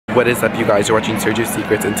What is up, you guys? You're watching Sergio's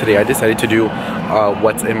Secrets, and today I decided to do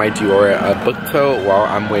what's in my Dior book tote while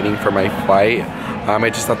I'm waiting for my flight. I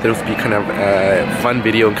just thought this would be kind of a fun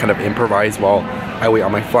video and kind of improvise while I wait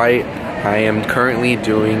on my flight. I am currently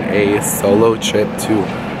doing a solo trip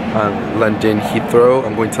to London Heathrow.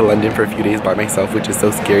 I'm going to London for a few days by myself, which is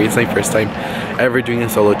so scary. It's my first time ever doing a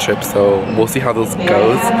solo trip, so we'll see how this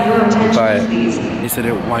goes. But I said,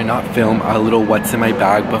 why not film a little what's in my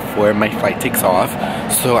bag before my flight takes off.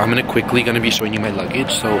 So I'm gonna be showing you my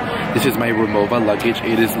luggage. So this is my Remova luggage.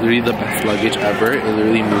 It is literally the best luggage ever. It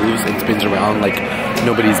literally moves and spins around like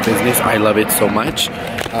nobody's business. I love it so much.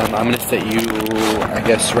 I'm gonna set you, I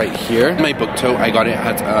guess, right here. My book tote, I got it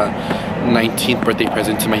at 19th birthday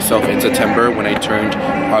present to myself in September when I turned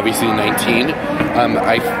obviously 19.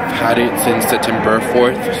 I've had it since September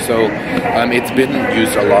 4th, so it's been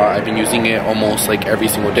used a lot. I've been using it almost like every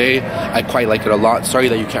single day. I quite like it a lot. Sorry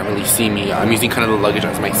that you can't really see me. I'm using kind of the luggage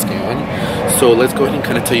as my stand. So let's go ahead and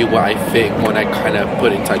kind of tell you what I fit when I kind of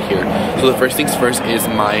put inside here. So the first things first is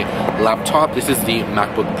my laptop. This is the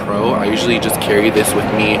MacBook Pro. I usually just carry this with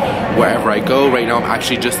me wherever I go. Right now I'm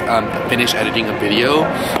actually just finished editing a video.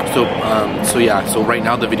 So yeah, so right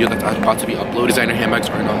now the video that's about to be uploaded, designer handbags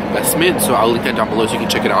are an investment, so I'll link that down below so you can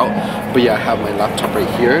check it out. But yeah, I have my laptop right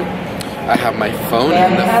here. I have my phone,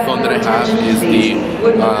 and the phone that I have is the,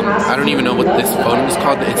 I don't even know what this phone is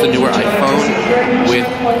called. It's a newer iPhone with,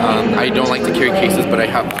 I don't like to carry cases, but I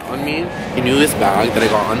have that on me. I knew this bag that I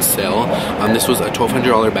got on sale. This was a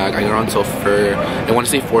 $1,200 bag. I got it on sale for, I want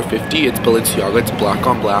to say $450. It's Balenciaga. It's black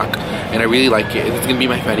on black, and I really like it. It's going to be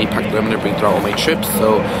my fanny pack that I'm going to bring throughout all my trips.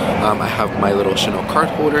 So I have my little Chanel card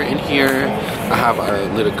holder in here. I have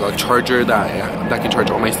a little charger that can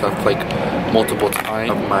charge all my stuff like multiple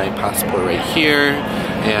times. I have my passport right here,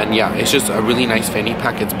 and yeah, it's just a really nice fanny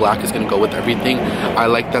pack. It's black. It's gonna go with everything. I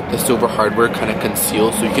like that the silver hardware kind of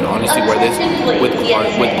conceals, so you can honestly wear this with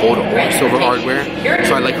gold or silver hardware.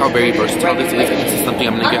 So I like how very versatile this is, and this is something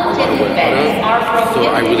I'm gonna get a lot of work out of. So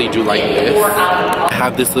I really do like this. I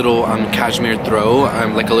have this little cashmere throw,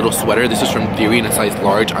 like a little sweater. This is from Dior in a size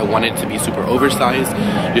large. I want it to be super oversized,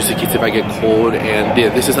 just in case if I get cold. And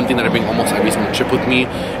this is something that I bring almost every single trip with me.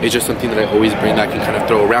 It's just something that I always bring that I can kind of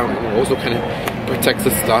throw around, and it also kind of protects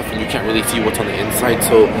the stuff, and you can't really see what's on the inside.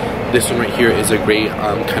 So this one right here is a great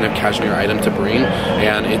kind of cashmere item to bring,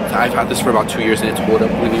 and I've had this for about 2 years, and it's held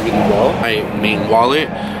up really, really well. My main wallet,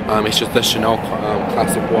 it's just the Chanel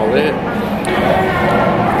classic wallet.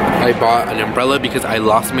 I bought an umbrella because I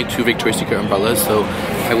lost my 2 Victoria's Secret umbrellas, so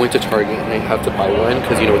I went to Target and I had to buy one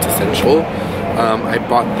because, you know, it's essential. I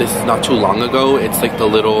bought this not too long ago. It's like the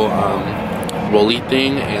little rolly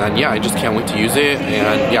thing, and yeah, I just can't wait to use it.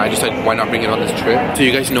 And yeah, I just said, why not bring it on this trip? So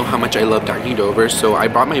you guys know how much I love dining over, so I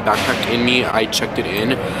brought my backpack in me. I checked it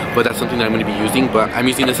in, but that's something that I'm going to be using. But I'm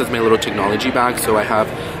using this as my little technology bag. So I have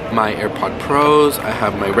my AirPod Pros, I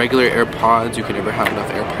have my regular AirPods. You can never have enough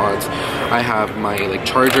AirPods. I have my like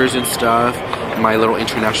chargers and stuff, my little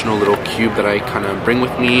international little cube that I kind of bring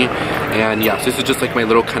with me. And yeah, so this is just like my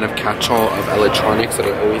little kind of catch-all of electronics that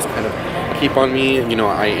I always kind of keep on me. You know,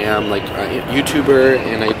 I am like a YouTuber,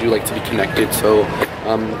 and I do like to be connected, so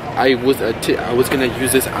I was gonna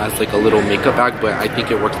use this as like a little makeup bag, but I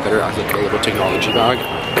think it works better as like a little technology bag,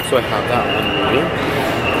 so I have that on me.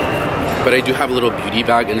 But I do have a little beauty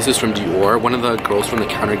bag, and this is from Dior. One of the girls from the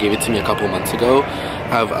counter gave it to me a couple months ago.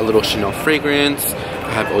 I have a little Chanel fragrance,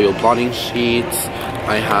 I have oil blotting sheets,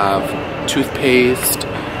 I have toothpaste,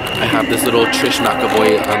 I have this little Trish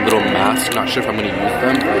McAvoy little mask. Not sure if I'm going to use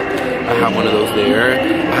them, but I have one of those there.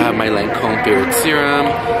 I have my Lancome Beard Serum,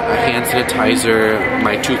 a hand sanitizer,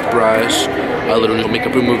 my toothbrush, a little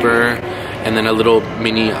makeup remover, and then a little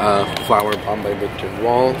mini flower bomb by Victor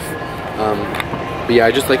Walls. But yeah,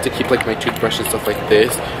 I just like to keep like my toothbrush and stuff like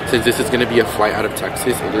this. Since this is going to be a flight out of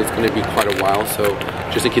Texas, it is going to be quite a while, so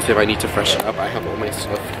just in case if I need to freshen up, I have all my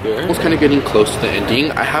stuff here. Almost kind of getting close to the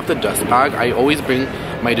ending. I have the dust bag. I always bring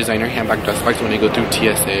my designer handbag dust bags when I go through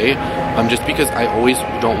TSA, just because I always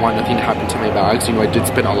don't want nothing to happen to my bags. You know, I did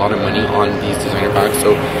spend a lot of money on these designer bags,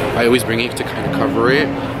 so I always bring it to kind of cover it.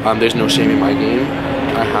 There's no shame in my game.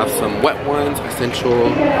 I have some wet ones, essential.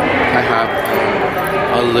 I have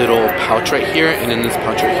a little pouch right here, and in this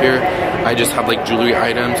pouch right here, I just have like jewelry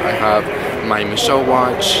items. I have my Michelle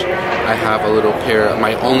watch. I have a little pair,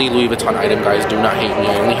 my only Louis Vuitton item, guys, do not hate me.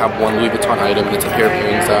 I only have one Louis Vuitton item, and it's a pair of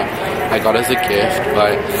earrings that I got as a gift,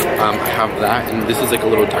 but I have that, and this is like a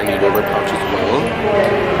little tiny over pouch as well.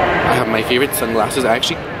 I have my favorite sunglasses. I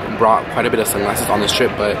actually brought quite a bit of sunglasses on this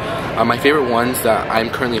trip, but my favorite ones that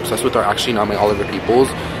I'm currently obsessed with are actually not my Oliver Peoples.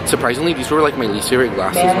 Surprisingly, these were like my least favorite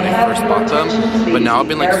glasses when I first bought them, but now I've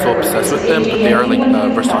been like so obsessed with them. But they are like the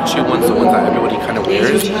Versace ones, the ones that everybody kind of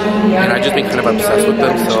wears, and I've just been kind of obsessed with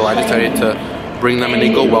them, so I decided to bring them, and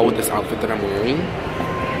they go well with this outfit that I'm wearing.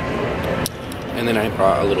 And then I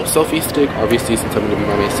brought a little selfie stick, obviously since I'm going to be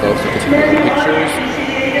by myself, so I can take my pictures,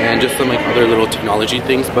 and just some like other little technology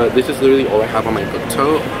things. But this is literally all I have on my book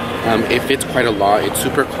tote. It fits quite a lot. It's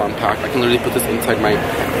super compact. I can literally put this inside my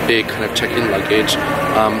big kind of check-in luggage.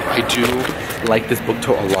 I do like this book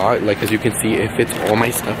tote a lot. Like, as you can see, it fits all my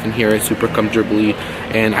stuff in here super comfortably,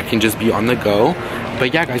 and I can just be on the go.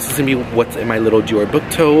 But yeah, guys, this is gonna be what's in my little Dior book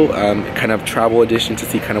tote, kind of travel edition, to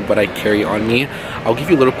see kind of what I carry on me. I'll give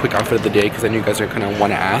you a little quick outfit of the day because I know you guys are kind of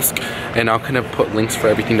want to ask, and I'll kind of put links for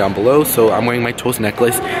everything down below. So I'm wearing my Toast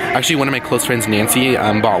necklace. Actually, one of my close friends, Nancy,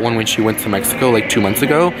 bought one when she went to Mexico like 2 months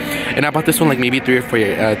ago, and I bought this one like maybe 3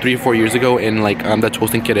 or 4 years ago in like the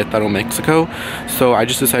Toast in Querétaro, Mexico. So I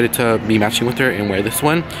just decided to be matching with her and wear this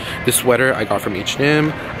one. This sweater I got from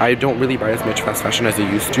H&M. I don't really buy as much fast fashion as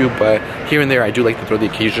I used to, but here and there I do like to throw the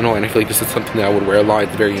occasional, and I feel like this is something that I would wear a lot.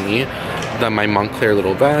 It's very neat. My Montclair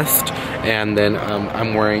little vest, and then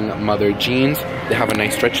I'm wearing Mother jeans. They have a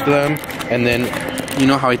nice stretch to them, and then you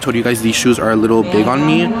know how I told you guys these shoes are a little big on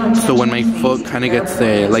me, so when my foot kind of gets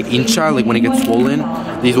like hincha, like when it gets swollen,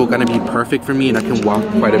 these will gonna be perfect for me, and I can walk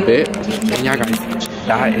quite a bit. And yeah, guys,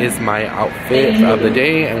 that is my outfit of the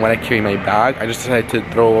day and what I carry in my bag. I just decided to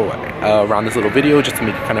throw around this little video just to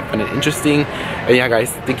make it kind of fun and interesting. And yeah, guys,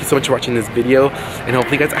 thank you so much for watching this video, and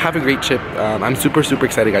hopefully you guys have a great trip. I'm super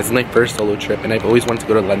excited, guys. It's my first solo trip, and I've always wanted to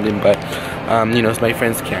go to London, but you know, my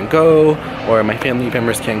friends can't go, or my family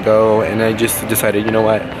members can't go, and I just decided, you know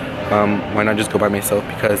what, why not just go by myself?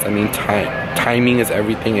 Because I mean, timing is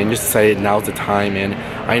everything, and just decided now's the time. And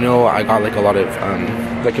I know I got like a lot of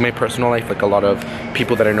like in my personal life, like a lot of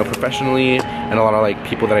people that I know professionally, and a lot of like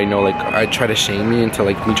people that I know, like I try to shame me into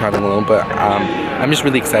like me traveling alone, but I'm just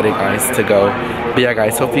really excited, guys, to go. But yeah,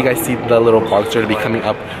 guys, hopefully you guys see the little vlogs that will be coming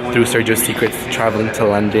up through Sergio's Secrets traveling to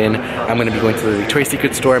London. I'm gonna be going to the Victoria's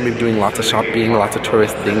Secret store. I'm gonna be doing lots of shopping, lots of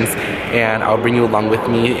tourist things, and I'll bring you along with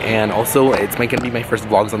me. And also, it's gonna be my first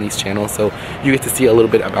vlogs on these channels, so you get to see a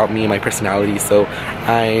little bit about me and my personality. So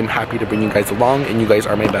I'm happy to bring you guys along, and you guys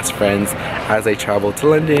are my best friends as I travel to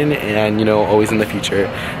London, and you know, always in the future.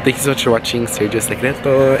 Thank you so much for watching Sergio's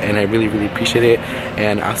Secreto, and I really appreciate it,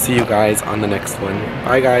 and I'll see you guys on the next one.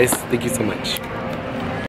 Bye, guys. Thank you so much.